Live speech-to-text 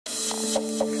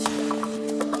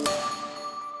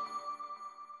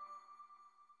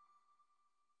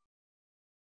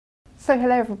So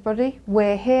hello everybody,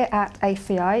 we're here at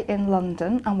ACI in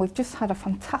London and we've just had a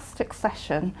fantastic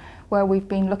session where we've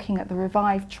been looking at the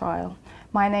REVIVED trial.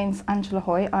 My name's Angela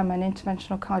Hoye, I'm an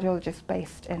interventional cardiologist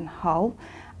based in Hull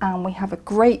and we have a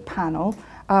great panel,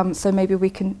 so maybe we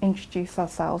can introduce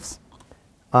ourselves.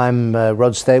 I'm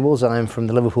Rod Stables, I'm from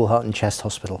the Liverpool Heart and Chest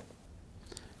Hospital.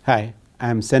 Hi,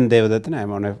 I'm Sen Devadathan,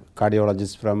 I'm a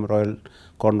cardiologist from Royal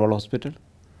Cornwall Hospital.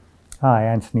 Hi,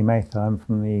 Anthony Mathur, I'm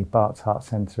from the Barts Health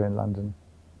Centre in London.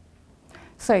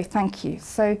 So thank you.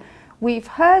 So we've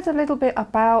heard a little bit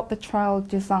about the trial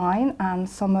design and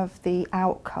some of the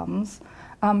outcomes.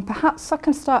 Perhaps I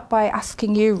can start by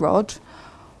asking you, Rod,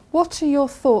 what are your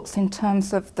thoughts in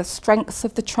terms of the strengths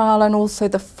of the trial and also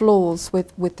the flaws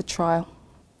with the trial?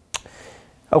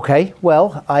 Okay,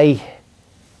 well, I'd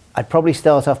probably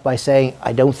start off by saying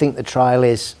I don't think the trial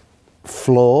is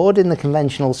flawed in the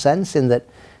conventional sense, in that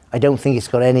I don't think it's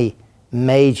got any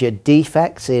major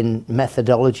defects in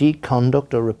methodology,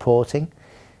 conduct or reporting.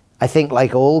 I think,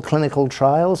 like all clinical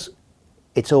trials,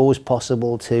 it's always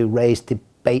possible to raise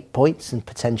debate points and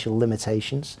potential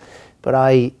limitations, but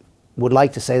I would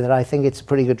like to say that I think it's a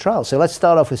pretty good trial. So let's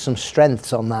start off with some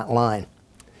strengths on that line.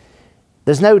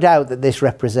 There's no doubt that this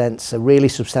represents a really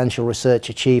substantial research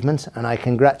achievement, and I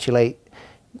congratulate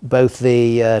both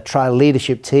the trial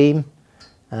leadership team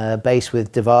based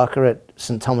with Divaka at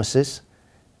St Thomas's,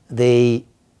 the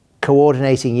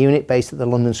coordinating unit based at the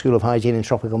London School of Hygiene and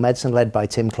Tropical Medicine led by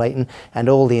Tim Clayton, and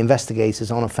all the investigators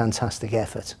on a fantastic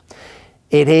effort.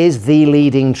 It is the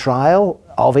leading trial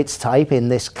of its type in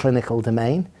this clinical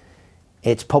domain.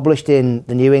 It's published in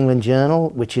the New England Journal,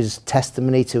 which is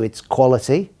testimony to its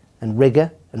quality and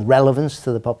rigour and relevance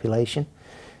to the population.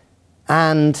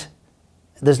 And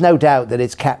there's no doubt that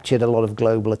it's captured a lot of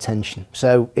global attention.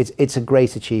 So it's a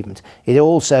great achievement. It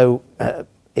also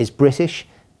is British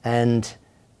and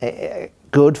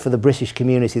good for the British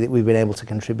community that we've been able to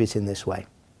contribute in this way.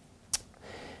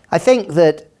 I think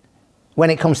that when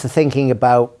it comes to thinking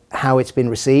about how it's been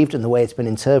received and the way it's been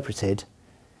interpreted,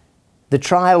 the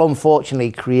trial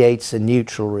unfortunately creates a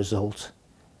neutral result.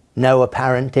 No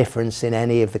apparent difference in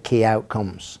any of the key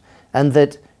outcomes. And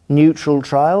that neutral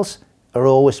trials are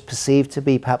always perceived to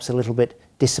be perhaps a little bit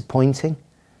disappointing.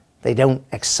 They don't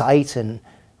excite and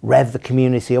rev the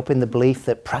community up in the belief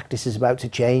that practice is about to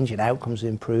change and outcomes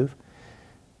improve.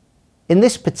 In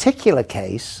this particular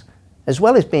case, as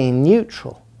well as being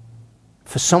neutral,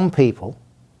 for some people,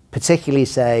 particularly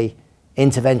say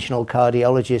interventional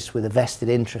cardiologists with a vested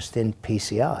interest in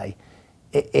PCI,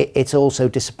 it's also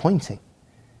disappointing.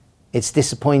 It's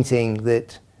disappointing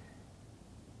that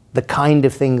the kind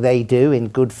of thing they do in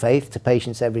good faith to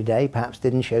patients every day perhaps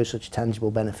didn't show such tangible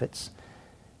benefits.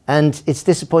 And it's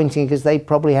disappointing because they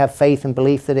probably have faith and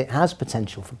belief that it has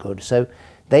potential for good. So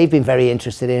they've been very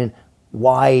interested in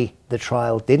why the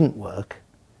trial didn't work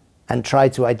and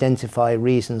tried to identify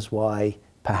reasons why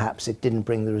perhaps it didn't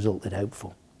bring the result they'd hoped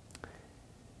for.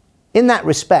 In that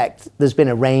respect, there's been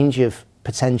a range of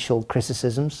potential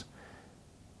criticisms.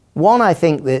 One I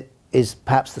think that is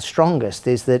perhaps the strongest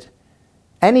is that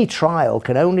any trial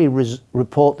can only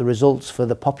report the results for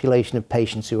the population of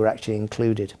patients who are actually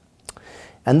included.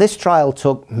 And this trial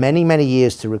took many, many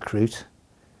years to recruit,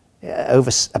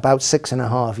 over about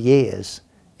 6.5 years,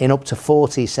 in up to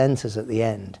 40 centres at the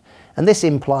end. And this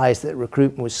implies that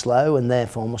recruitment was slow and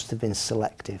therefore must have been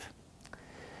selective.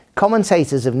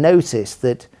 Commentators have noticed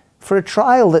that for a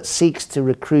trial that seeks to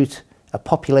recruit a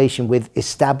population with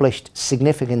established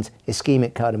significant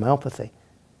ischemic cardiomyopathy,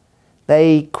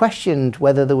 they questioned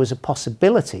whether there was a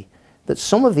possibility that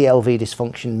some of the LV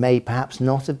dysfunction may perhaps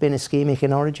not have been ischemic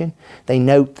in origin. They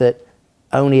note that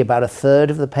only about 1/3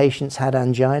 of the patients had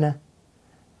angina.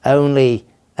 Only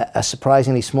a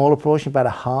surprisingly smaller portion, about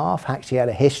 1/2, actually had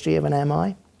a history of an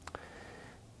MI.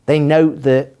 They note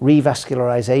that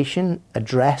revascularization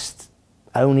addressed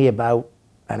only about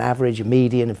an average, a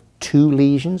median of 2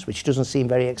 lesions, which doesn't seem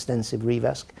very extensive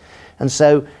revasc. And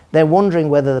so they're wondering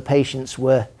whether the patients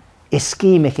were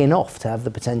ischemic enough to have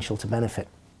the potential to benefit.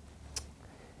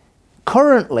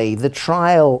 Currently, the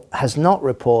trial has not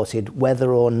reported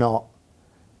whether or not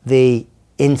the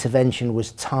intervention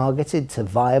was targeted to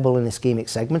viable and ischemic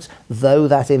segments, though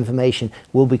that information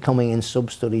will be coming in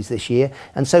sub-studies this year.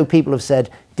 And so people have said,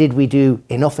 did we do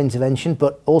enough intervention,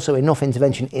 but also enough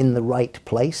intervention in the right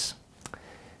place?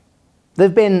 There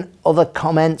have been other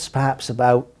comments perhaps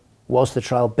about, was the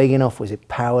trial big enough, was it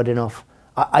powered enough?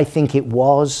 I think it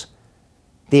was.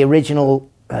 The original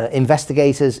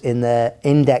investigators in their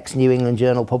index New England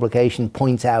Journal publication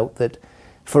point out that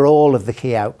for all of the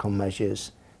key outcome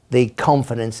measures, the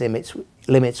confidence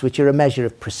limits, which are a measure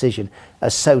of precision, are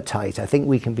so tight. I think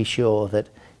we can be sure that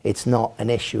It's not an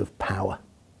issue of power.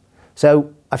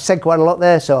 So I've said quite a lot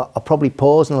there, so I'll probably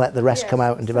pause and let the rest come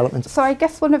out in development. So I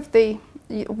guess one of the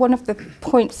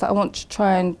points that I want to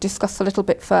try and discuss a little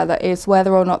bit further is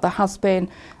whether or not there has been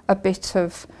a bit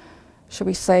of, shall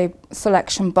we say,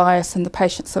 selection bias in the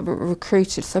patients that were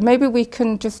recruited. So maybe we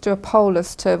can just do a poll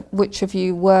as to which of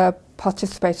you were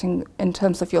participating in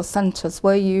terms of your centres.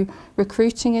 Were you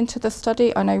recruiting into the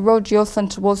study? I know, Rod, your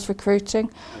centre was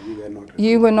recruiting.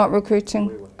 You were not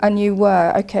recruiting, and you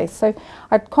were. Okay, so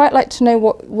I'd quite like to know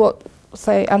what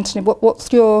say, Anthony,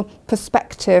 what's your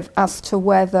perspective as to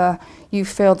whether you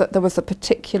feel that there was a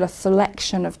particular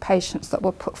selection of patients that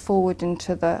were put forward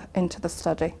into the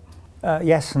study?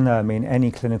 Yes and no. I mean, any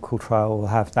clinical trial will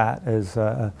have that as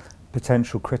a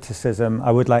potential criticism.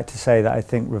 I would like to say that I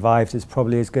think REVIVED is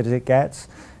probably as good as it gets.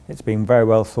 It's been very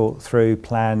well thought through,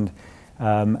 planned,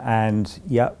 and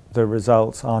yep, the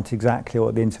results aren't exactly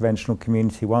what the interventional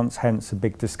community wants, hence a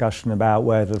big discussion about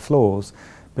where the flaws.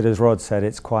 But as Rod said,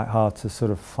 it's quite hard to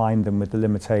sort of find them with the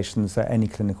limitations that any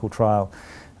clinical trial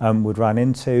would run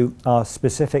into. Our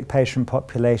specific patient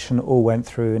population all went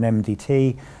through an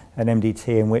MDT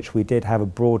in which we did have a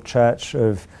broad church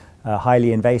of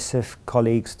highly invasive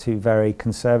colleagues to very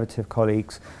conservative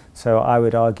colleagues. So I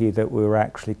would argue that we were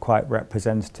actually quite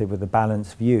representative with a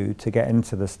balanced view to get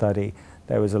into the study.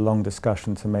 There was a long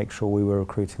discussion to make sure we were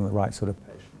recruiting the right sort of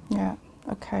patient. Yeah,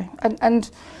 okay. And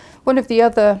one of the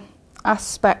other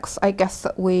aspects, I guess,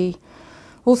 that we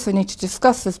also need to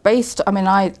discuss is based, I mean,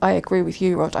 I agree with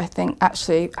you, Rod. I think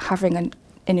actually having an,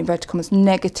 in inverted commas,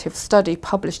 negative study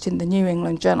published in the New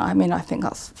England Journal, I mean, I think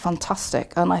that's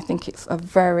fantastic, and I think it's a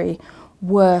very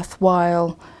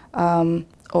worthwhile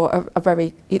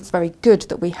it's very good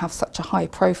that we have such a high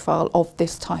profile of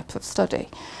this type of study.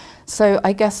 So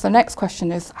I guess the next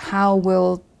question is, how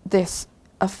will this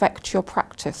affect your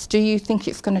practice? Do you think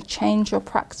it's going to change your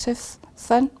practice,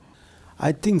 Sen?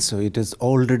 I think so. It has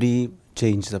already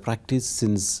changed the practice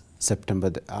since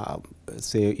September.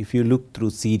 Say if you look through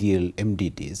serial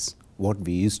MDTs, what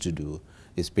we used to do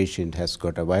is patient has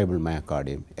got a viable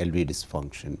myocardium, LV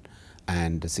dysfunction,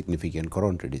 and a significant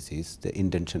coronary disease. The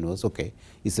intention was, okay,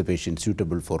 is the patient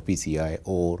suitable for PCI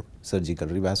or surgical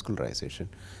revascularization?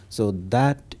 So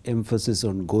that emphasis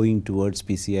on going towards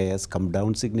PCI has come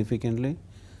down significantly.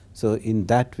 So in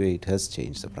that way, it has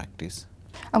changed the practice.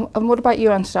 And what about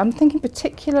you, Angela? I'm thinking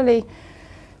particularly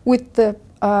with the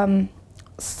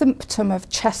symptom of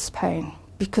chest pain,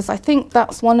 because I think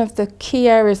that's one of the key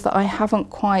areas that I haven't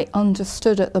quite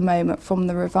understood at the moment from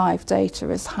the REVIVE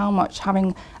data, is how much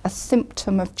having a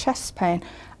symptom of chest pain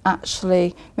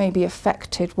actually maybe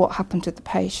affected what happened to the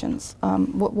patients.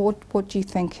 What do you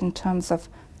think in terms of?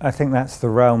 I think that's the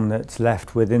realm that's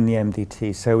left within the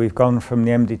MDT. So we've gone from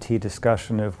the MDT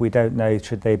discussion of we don't know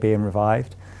should they be in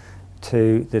REVIVED,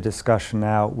 to the discussion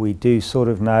now we do sort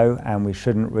of know and we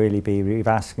shouldn't really be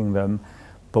revasculating them,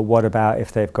 but what about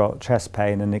if they've got chest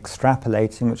pain, and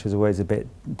extrapolating, which is always a bit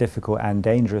difficult and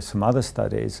dangerous from other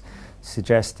studies,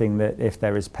 suggesting that if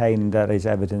there is pain that is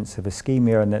evidence of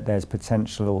ischemia and that there's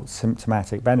potential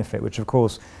symptomatic benefit, which of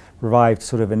course REVIVED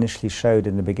sort of initially showed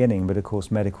in the beginning, but of course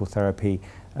medical therapy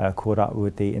caught up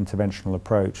with the interventional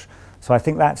approach. So I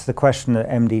think that's the question that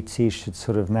MDT should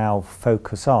sort of now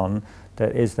focus on,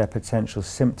 that is there potential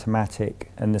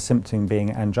symptomatic, and the symptom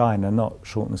being angina, not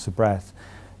shortness of breath,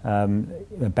 a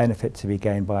benefit to be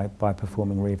gained by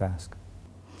performing revasc.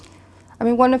 I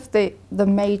mean, one of the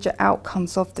major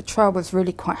outcomes of the trial was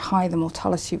really quite high, the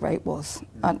mortality rate was.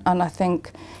 And I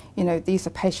think, you know, these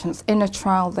are patients in a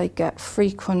trial, they get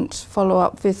frequent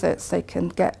follow-up visits, they can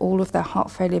get all of their heart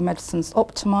failure medicines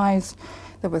optimised.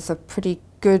 There was a pretty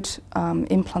good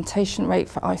implantation rate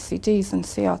for ICDs and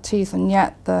CRTs, and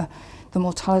yet the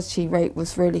mortality rate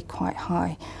was really quite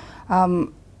high.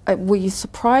 Were you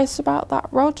surprised about that,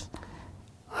 Rod?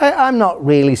 I'm not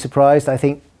really surprised. I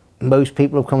think most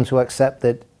people have come to accept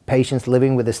that patients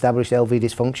living with established LV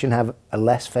dysfunction have a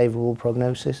less favourable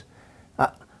prognosis.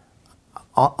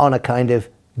 On a kind of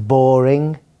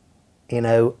boring, you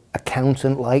know,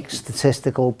 accountant-like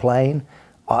statistical plane,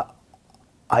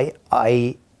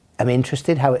 I am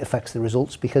interested how it affects the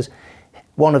results, because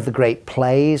one of the great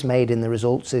plays made in the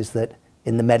results is that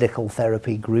in the medical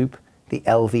therapy group, the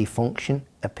LV function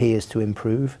appears to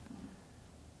improve.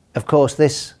 Of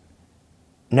course,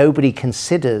 nobody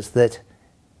considers that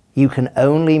you can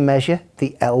only measure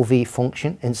the LV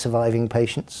function in surviving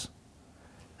patients.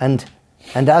 And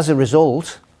as a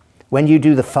result, when you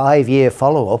do the 5-year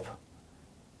follow-up,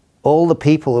 all the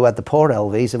people who had the poor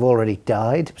LVs have already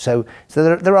died. So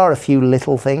there are a few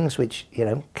little things which, you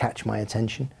know, catch my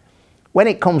attention. When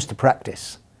it comes to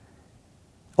practice,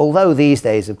 although these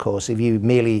days, of course, if you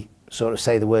merely sort of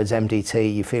say the words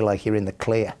MDT, you feel like you're in the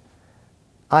clear.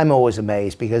 I'm always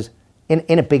amazed because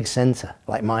in a big centre,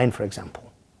 like mine, for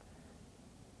example,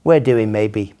 we're doing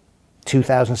maybe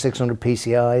 2,600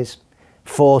 PCIs,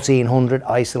 1,400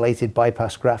 isolated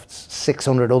bypass grafts,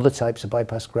 600 other types of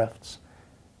bypass grafts.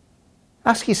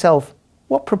 Ask yourself,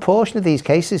 what proportion of these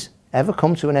cases ever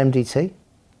come to an MDT?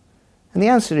 And the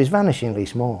answer is vanishingly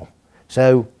small.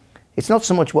 So it's not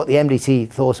so much what the MDT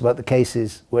thought about the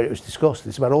cases where it was discussed,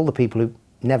 it's about all the people who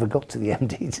never got to the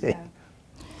MDT. Yeah.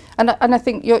 And I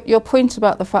think your point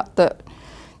about the fact that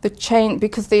the change,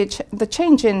 because the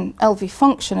change in LV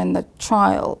function in the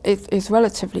trial is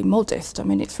relatively modest. I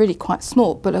mean, it's really quite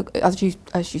small, but as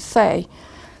you say,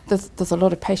 there's a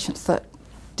lot of patients that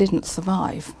didn't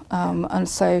survive, and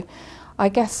so I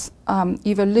guess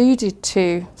you've alluded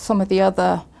to some of the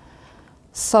other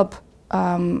sub-studies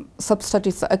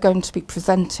that are going to be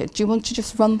presented. Do you want to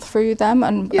just run through them?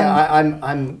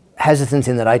 I'm hesitant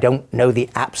in that I don't know the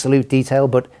absolute detail,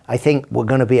 but I think we're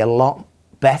going to be a lot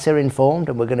better informed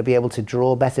and we're going to be able to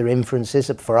draw better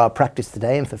inferences for our practice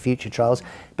today and for future trials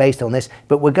based on this.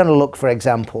 But we're going to look, for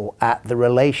example, at the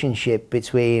relationship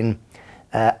between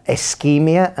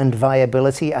ischemia and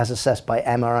viability as assessed by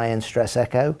MRI and stress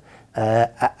echo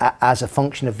as a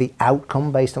function of the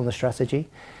outcome based on the strategy.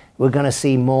 We're going to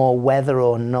see more whether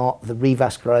or not the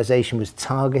revascularization was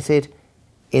targeted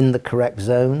in the correct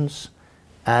zones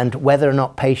and whether or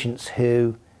not patients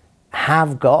who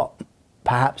have got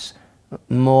perhaps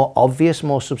more obvious,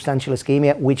 more substantial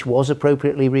ischemia, which was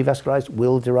appropriately revascularized,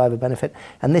 will derive a benefit.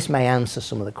 And this may answer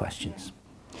some of the questions.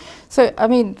 So, I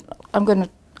mean, I'm going to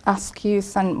ask you,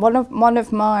 Sen, one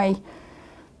of my,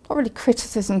 not really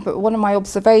criticisms, but one of my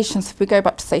observations, if we go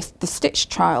back to, say, the Stitch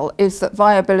trial, is that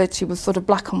viability was sort of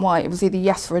black and white. It was either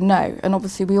yes or a no. And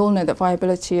obviously we all know that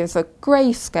viability is a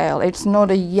grey scale. It's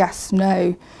not a yes,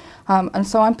 no. And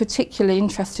so I'm particularly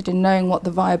interested in knowing what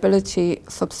the viability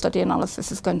sub-study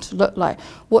analysis is going to look like.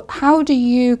 How do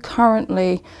you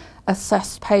currently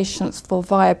assess patients for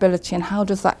viability, and how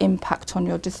does that impact on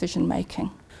your decision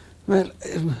making? Well,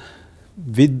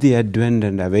 with the advent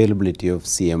and availability of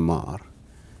CMR,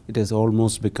 it has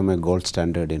almost become a gold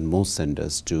standard in most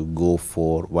centers to go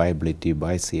for viability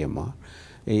by CMR.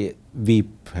 We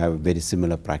have a very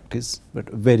similar practice, but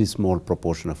a very small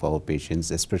proportion of our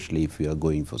patients, especially if we are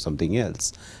going for something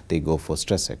else, they go for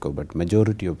stress echo, but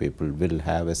majority of people will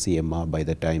have a CMR by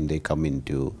the time they come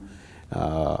into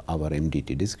our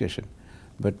MDT discussion.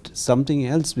 But something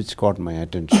else which caught my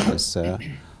attention is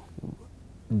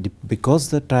because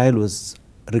the trial was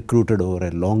recruited over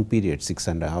a long period,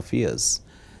 6.5 years,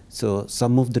 so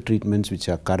some of the treatments which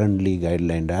are currently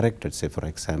guideline directed, say for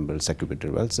example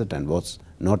sacubitril/valsartan, was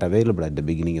not available at the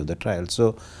beginning of the trial.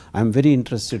 So I'm very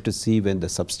interested to see when the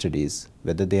sub-studies,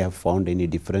 whether they have found any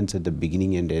difference at the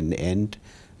beginning and the end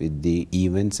with the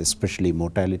events, especially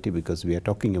mortality, because we are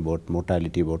talking about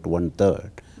mortality about 1/3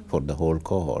 for the whole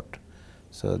cohort.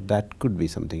 So that could be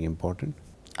something important.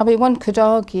 I mean, one could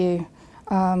argue,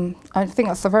 I think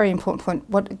that's a very important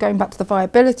point. Going back to the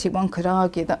viability, one could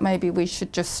argue that maybe we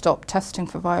should just stop testing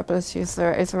for viability. Is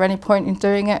there any point in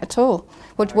doing it at all?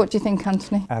 What do you think,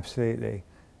 Anthony? Absolutely.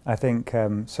 I think,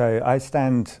 so I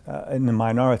stand in the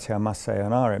minority, I must say,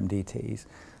 on our MDTs,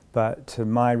 but to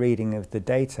my reading of the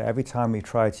data, every time we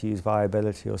try to use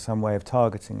viability or some way of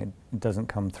targeting it, it doesn't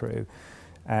come through.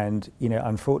 And, you know,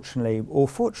 unfortunately, or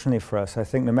fortunately for us, I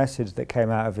think the message that came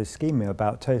out of ischemia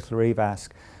about total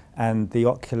revasc and the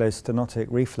oculostenotic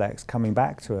reflex coming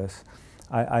back to us,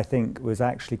 I think was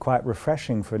actually quite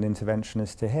refreshing for an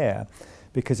interventionist to hear.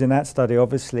 Because in that study,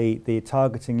 obviously, the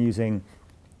targeting using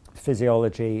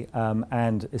physiology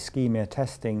and ischemia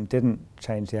testing didn't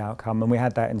change the outcome, and we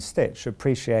had that in Stitch.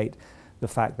 Appreciate the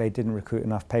fact they didn't recruit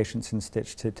enough patients in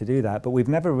Stitch to do that, but we've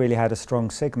never really had a strong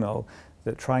signal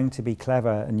that trying to be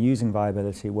clever and using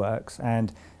viability works.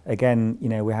 And again, you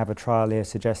know, we have a trial here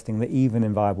suggesting that even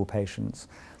in viable patients,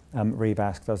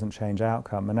 revasc doesn't change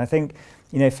outcome. And I think,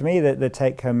 you know, for me, the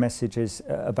take-home message is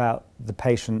about the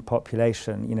patient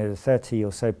population. You know, the 30%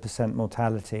 or so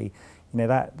mortality. You know,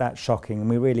 that's shocking, and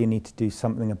we really need to do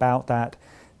something about that.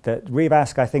 That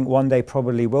revasc, I think, one day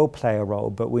probably will play a role,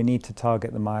 but we need to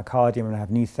target the myocardium and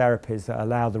have new therapies that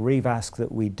allow the revasc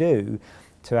that we do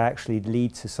to actually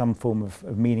lead to some form of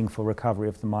meaningful recovery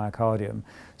of the myocardium.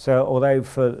 So although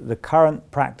for the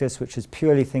current practice, which is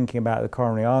purely thinking about the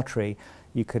coronary artery,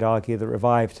 you could argue that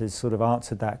Revived has sort of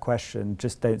answered that question,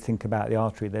 just don't think about the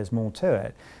artery, there's more to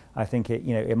it. I think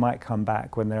it might come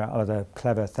back when there are other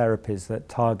clever therapies that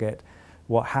target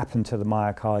what happened to the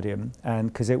myocardium,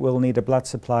 and because it will need a blood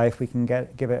supply if we can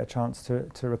give it a chance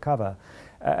to recover.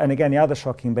 And again, the other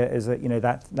shocking bit is that, you know,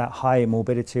 that high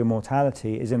morbidity or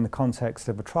mortality is in the context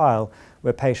of a trial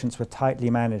where patients were tightly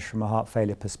managed from a heart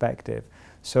failure perspective.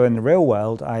 So in the real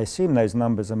world, I assume those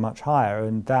numbers are much higher,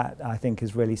 and that, I think,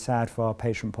 is really sad for our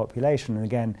patient population, and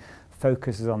again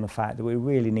focuses on the fact that we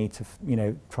really need to, you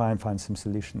know, try and find some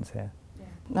solutions here.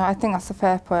 No, I think that's a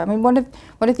fair point. I mean, one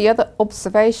of the other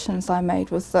observations I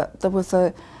made was that there was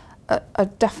a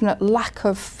definite lack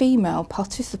of female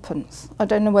participants. I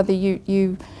don't know whether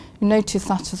you noticed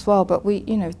that as well, but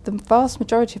you know, the vast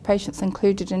majority of patients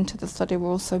included into the study were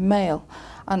also male,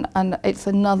 and it's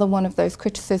another one of those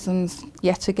criticisms,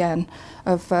 yet again,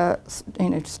 of you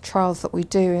know, just trials that we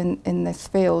do in this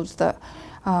field, that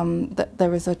that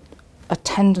there is a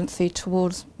tendency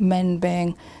towards men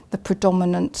being the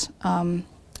predominant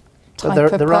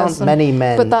But there aren't many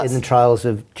men in the trials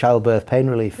of childbirth pain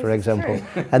relief, for example,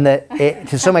 and that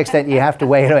to some extent you have to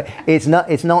weigh it away.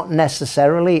 It's not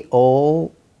necessarily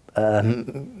all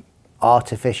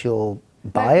artificial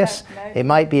bias. No. It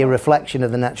might be a reflection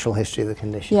of the natural history of the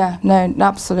condition. Yeah, no,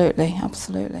 absolutely,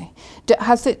 absolutely.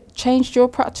 Has it changed your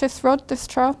practice, Rod, this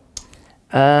trial?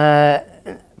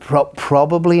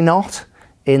 Probably not,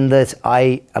 in that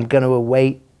I am going to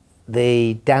await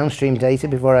the downstream data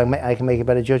before I can make a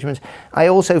better judgment. I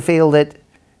also feel that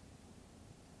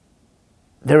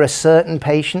there are certain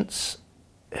patients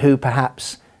who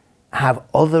perhaps have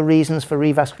other reasons for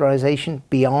revascularization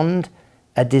beyond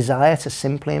a desire to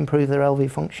simply improve their LV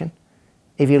function.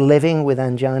 If you're living with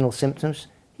anginal symptoms,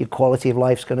 your quality of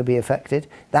life is going to be affected.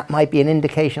 That might be an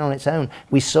indication on its own.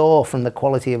 We saw from the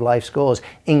quality of life scores,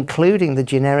 including the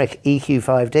generic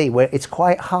EQ5D, where it's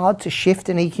quite hard to shift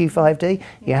an EQ5D.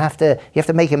 You have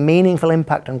to make a meaningful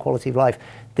impact on quality of life.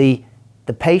 The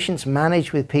patients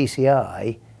managed with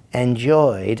PCI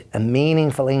enjoyed a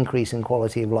meaningful increase in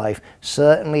quality of life,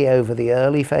 certainly over the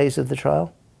early phase of the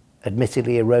trial,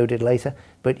 admittedly eroded later,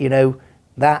 but you know,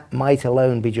 that might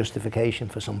alone be justification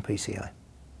for some PCI.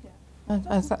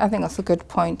 I think that's a good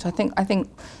point. I think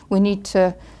we need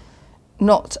to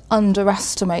not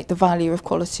underestimate the value of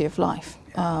quality of life,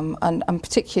 and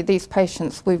particularly these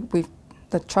patients.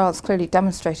 The trials clearly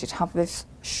demonstrated have this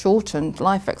shortened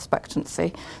life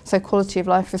expectancy, so quality of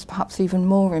life is perhaps even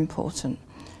more important.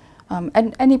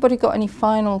 And anybody got any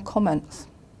final comments?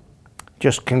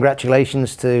 Just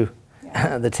congratulations to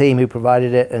the team who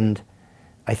provided it, and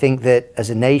I think that as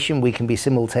a nation we can be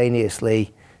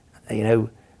simultaneously, you know,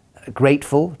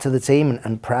 grateful to the team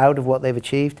and proud of what they've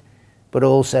achieved, but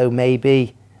also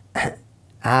maybe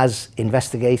as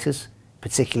investigators,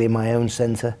 particularly in my own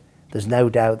centre, there's no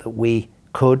doubt that we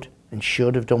could and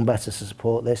should have done better to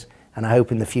support this, and I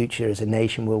hope in the future as a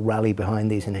nation we'll rally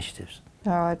behind these initiatives.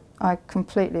 No, I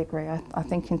completely agree. I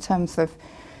think in terms of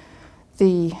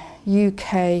the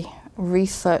UK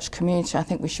research community, I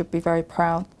think we should be very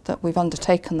proud that we've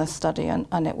undertaken this study,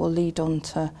 and it will lead on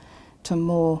to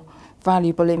more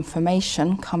valuable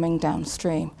information coming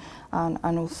downstream,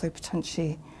 and also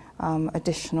potentially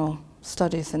additional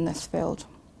studies in this field.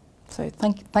 So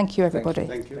thank you everybody.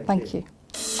 Thank you. Thank you.